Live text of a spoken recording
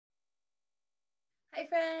Hi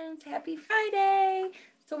friends, happy Friday.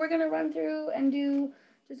 So we're going to run through and do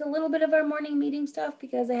just a little bit of our morning meeting stuff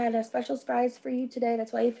because I had a special surprise for you today.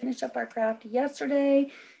 That's why I finished up our craft yesterday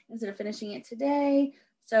instead of finishing it today.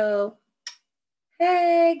 So,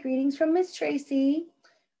 hey, greetings from Miss Tracy.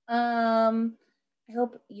 I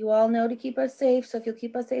hope you all know to keep us safe. So if you'll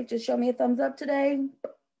keep us safe, just show me a thumbs up today.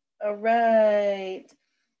 All right.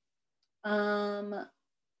 Um,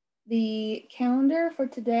 the calendar for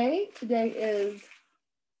today is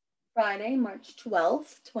Friday, March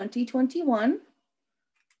 12th, 2021.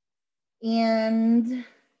 And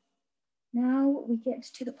now we get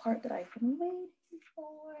to the part that I've been waiting for.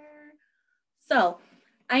 So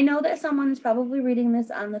I know that someone is probably reading this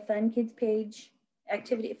on the Fun Kids page,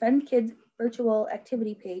 Fun Kids virtual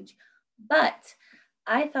activity page, but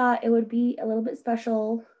I thought it would be a little bit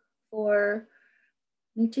special for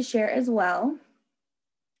me to share as well.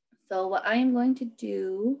 So what I am going to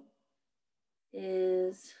do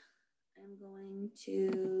is I'm going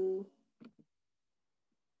to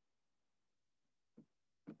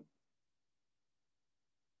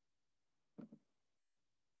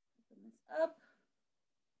open this up.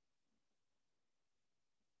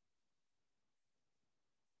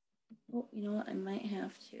 Oh, you know what? I might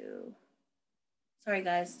have to. Sorry,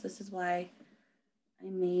 guys. This is why I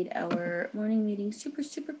made our morning meeting super,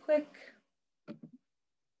 super quick.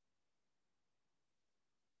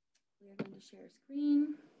 We are going to share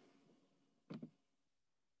screen.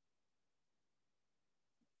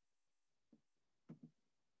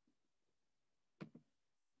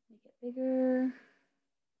 Make it bigger.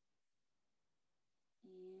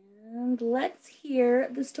 And let's hear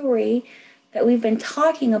the story that we've been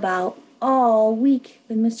talking about all week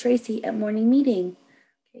with Miss Tracy at morning meeting.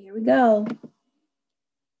 Okay, here we go.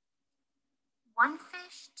 One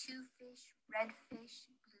Fish, Two Fish, Red Fish,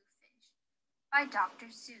 Blue Fish by Dr.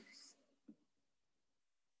 Seuss.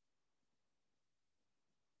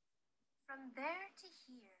 From there to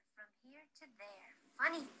here, from here to there,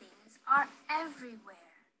 funny things are everywhere.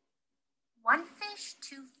 One fish,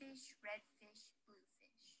 two fish, red fish, blue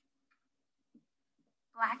fish.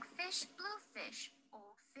 Black fish, blue fish,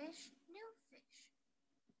 old fish, new fish.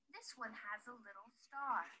 This one has a little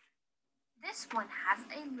star. This one has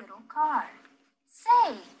a little car.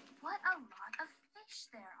 Say, what a lot of fish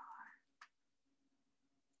there are.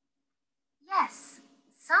 Yes,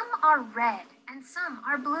 some are red and some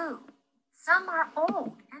are blue. Some are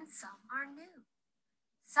old and some are new.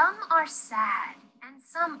 Some are sad and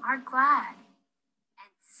some are glad.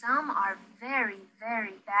 And some are very,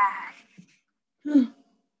 very bad.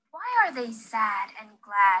 Why are they sad and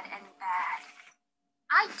glad and bad?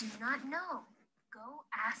 I do not know. Go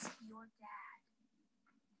ask your dad.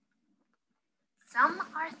 Some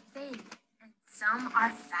are thin and some are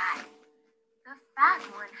fat. The fat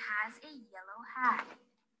one has a yellow hat.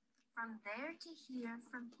 From there to here,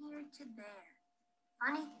 from here to there,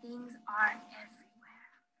 funny things are everywhere.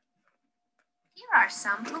 Here are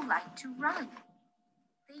some who like to run.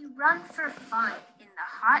 They run for fun in the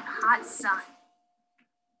hot, hot sun.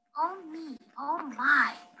 Oh me, oh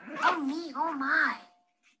my, oh me, oh my.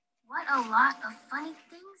 What a lot of funny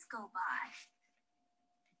things go by.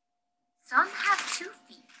 Some have 2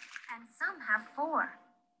 feet and some have 4.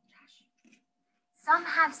 Some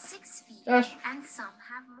have 6 feet and some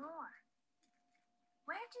have more.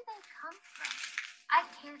 Where do they come from? I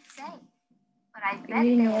can't say, but I bet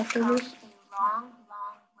they have come a long,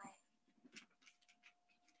 long way.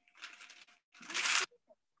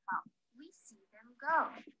 We see them go.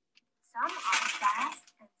 Some are fast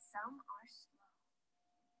and some are slow.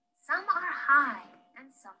 Some are high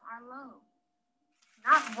and some are low.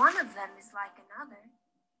 Not one of them is like another.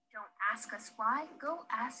 Don't ask us why, go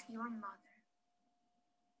ask your mother.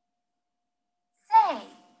 Say,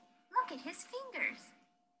 look at his fingers.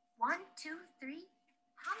 1, 2, 3.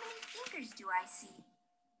 How many fingers do I see?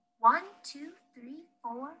 1, 2, 3,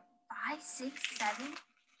 4, 5, 6, 7,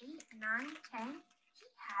 8, 9, 10. He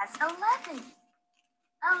has 11.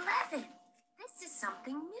 11. This is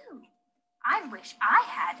something new. I wish I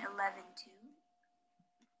had 11 too.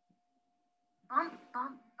 Bump,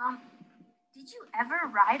 bump, bump. Did you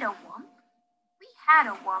ever ride a wump? We had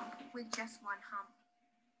a wump with just one hump.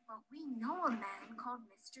 But we know a man called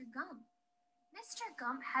Mr. Gump. Mr.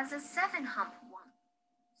 Gump has a 7-hump wump.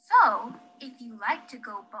 So, if you like to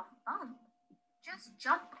go bump bump, just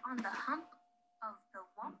jump on the hump of the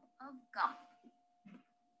wump of Gump.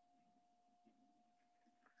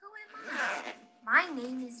 Who am I? My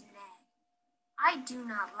name is Ned. I do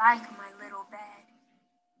not like my little bed.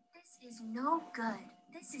 This is no good.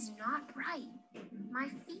 This is not right. My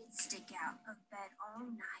feet stick out of bed all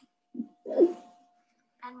night.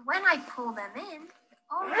 And when I pull them in,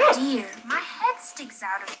 oh dear, my head sticks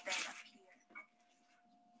out of bed up here.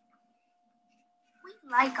 We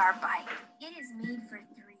like our bike. It is made for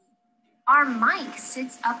three. Our Mike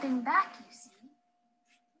sits up in back, you see.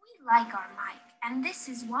 We like our Mike, and this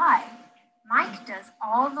is why. Mike does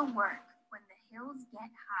all the work when the hills get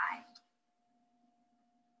high.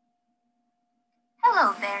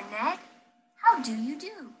 Hello there, Ned. How do you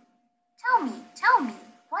do? Tell me,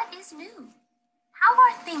 what is new? How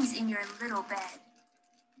are things in your little bed?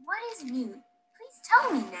 What is new? Please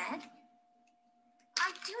tell me, Ned.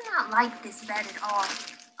 I do not like this bed at all.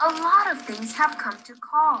 A lot of things have come to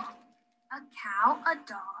call. A cow, a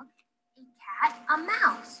dog, a cat, a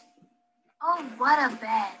mouse. Oh, what a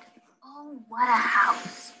bed. Oh, what a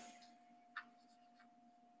house.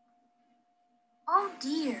 Oh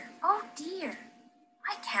dear,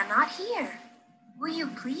 I cannot hear. Will you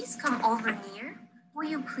please come over near? Will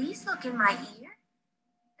you please look in my ear?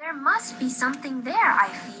 There must be something there, I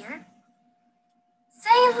fear.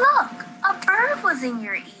 Say, look, a bird was in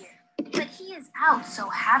your ear, but he is out, so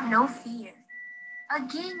have no fear.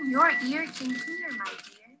 Again, your ear can hear, my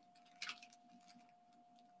dear.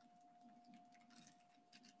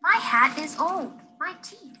 My hat is old, my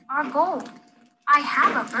teeth are gold. I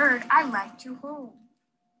have a bird I like to hold.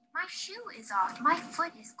 My shoe is off, my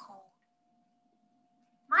foot is cold.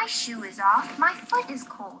 My shoe is off, my foot is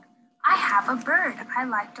cold. I have a bird I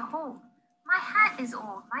like to hold. My hat is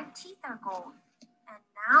old, my teeth are gold. And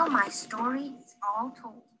now my story is all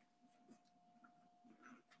told.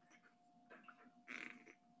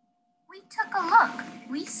 We took a look,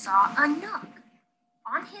 we saw a nook.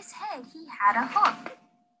 On his head he had a hook.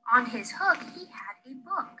 On his hook he had a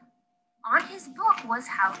book. On his book was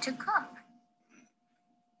how to cook.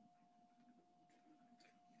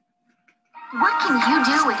 What can you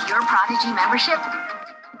do with your Prodigy membership?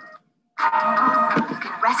 You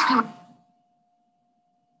can rescue...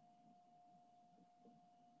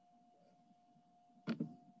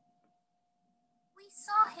 We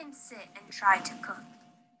saw him sit and try to cook.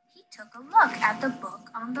 He took a look at the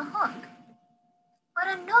book on the hook.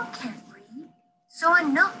 But a nook can't read, so a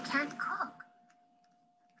nook can't cook.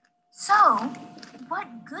 So,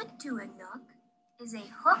 what good to a nook is a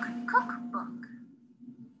hook cookbook?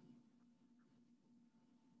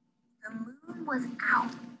 The moon was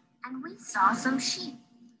out, and we saw some sheep.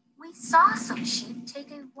 We saw some sheep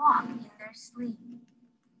take a walk in their sleep.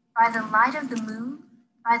 By the light of the moon,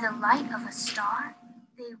 by the light of a star,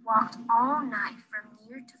 they walked all night from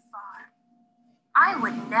near to far. I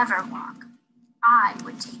would never walk. I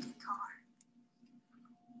would take a car.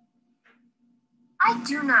 I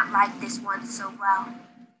do not like this one so well.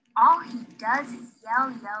 All he does is yell,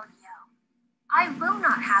 yell, yell. I will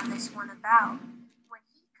not have this one about. When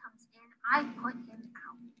he comes in, I put him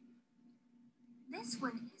out. This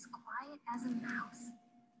one is quiet as a mouse.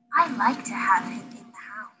 I like to have him in the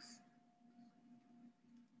house.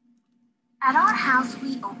 At our house,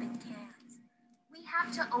 we open cans. We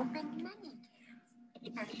have to open many cans,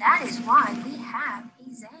 and that is why we have a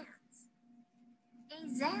Zans. A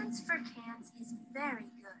Zans for cans is very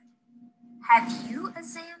good. Have you a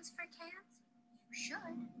Zans for cans? You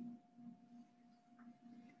should.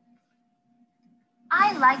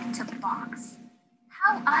 I like to box.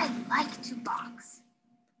 How I like to box.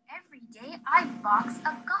 Every day I box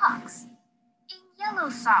a gox. In yellow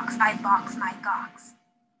socks I box my gox.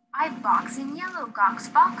 I box in yellow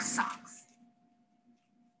gox box socks.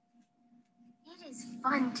 It is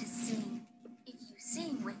fun to sing if you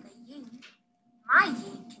sing with a ying. My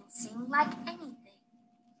ying can sing like anything.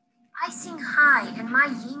 I sing high and my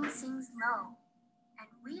ying sings low, and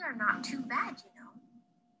we are not too bad, you know.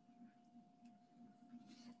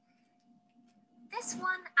 This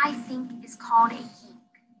one I think is called a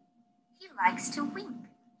yink. He likes to wink.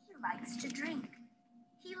 He likes to drink.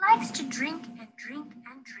 He likes to drink and drink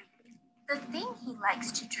and drink. The thing he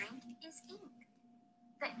likes to drink is ink.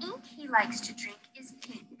 The ink he likes to drink is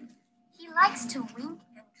pink. He likes to wink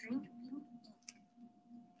and drink pink ink.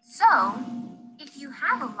 So, if you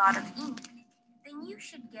have a lot of ink, then you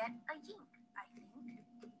should get a yink, I think.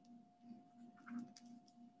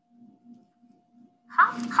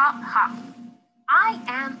 Hop, hop, hop. I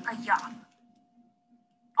am a yop.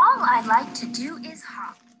 All I like to do is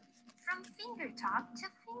hop, from finger top to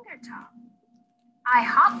finger top. I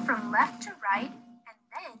hop from left to right, and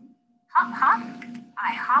then, hop, hop,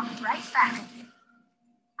 I hop right back again.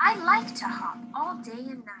 I like to hop all day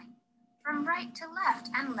and night, from right to left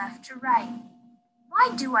and left to right. Why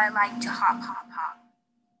do I like to hop, hop, hop?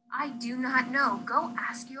 I do not know. Go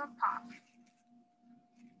ask your pop.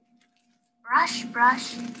 Brush,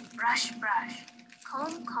 brush, brush, brush.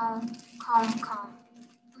 Comb, comb, comb, comb.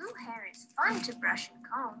 fun to brush and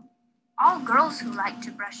comb. All girls who like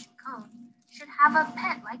to brush and comb should have a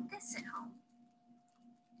pet like this at home.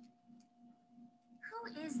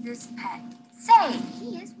 Who is this pet? Say,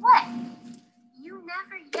 he is wet. You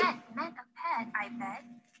never yet met a pet, I bet,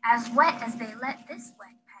 as wet as they let this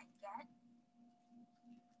wet pet get.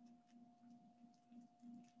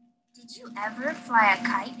 Did you ever fly a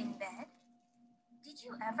kite in bed? Did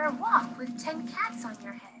you ever walk with 10 cats on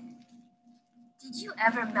your head? Did you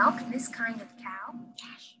ever milk this kind of cow?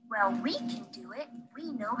 Well, we can do it.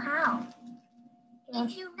 We know how.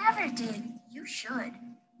 If you never did, you should.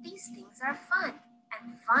 These things are fun,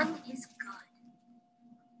 and fun is good.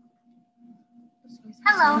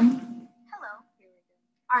 Hello. Hello.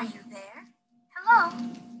 Are you there? Hello.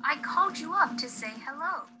 I called you up to say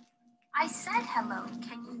hello. I said hello.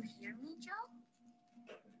 Can you hear me, Joe?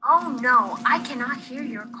 Oh no, I cannot hear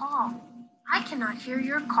your call. I cannot hear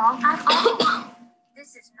your call at all.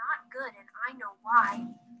 This is not good and I know why.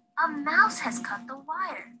 A mouse has cut the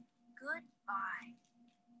wire. Goodbye.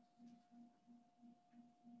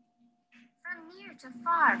 From near to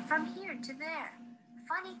far, from here to there,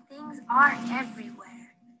 funny things are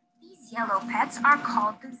everywhere. These yellow pets are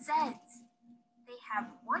called the Zeds. They have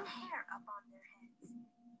one hair up on their heads.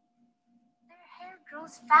 Their hair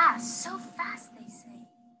grows fast, so fast they say.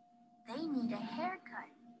 They need a haircut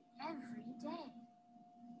every day.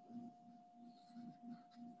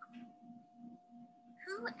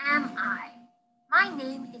 Who am I? My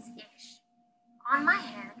name is Ish. On my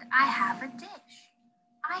hand I have a dish.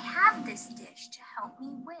 I have this dish to help me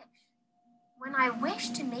wish. When I wish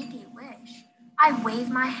to make a wish, I wave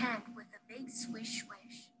my hand with a big swish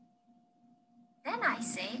swish. Then I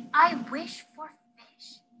say, I wish for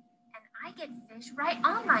fish, and I get fish right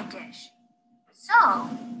on my dish. So,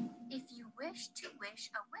 if you wish to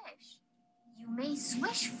wish a wish, you may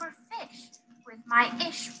swish for fish with my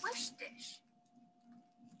Ish wish dish.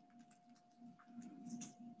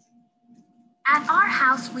 At our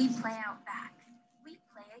house we play out back. We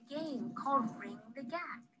play a game called Ring the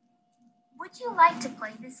Gag. Would you like to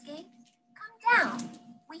play this game? Come down.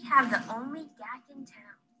 We have the only gag in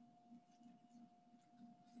town.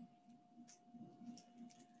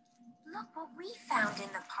 Look what we found in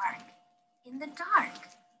the park. In the dark.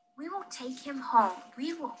 We will take him home.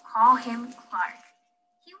 We will call him Clark.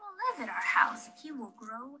 He will live at our house. He will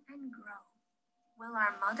grow and grow. Will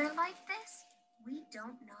our mother like this? We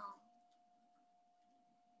don't know.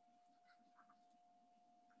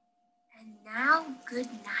 And now, good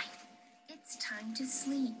night. It's time to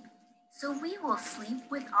sleep. So we will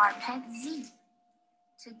sleep with our pet Z.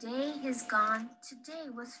 Today is gone.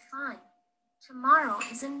 Today was fun. Tomorrow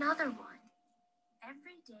is another one.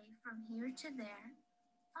 Every day from here to there,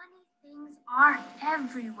 funny things are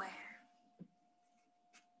everywhere.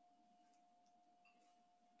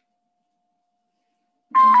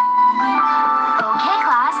 Okay,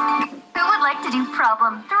 class. Who would like to do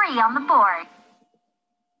problem 3 on the board?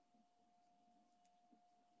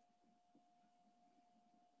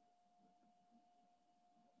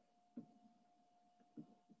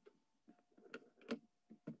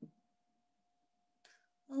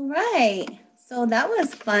 All right. So that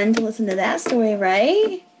was fun to listen to that story,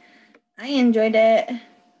 right? I enjoyed it.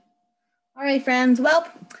 All right, friends. Well,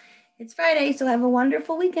 it's Friday, so have a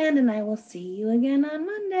wonderful weekend, and I will see you again on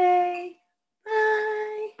Monday. Bye.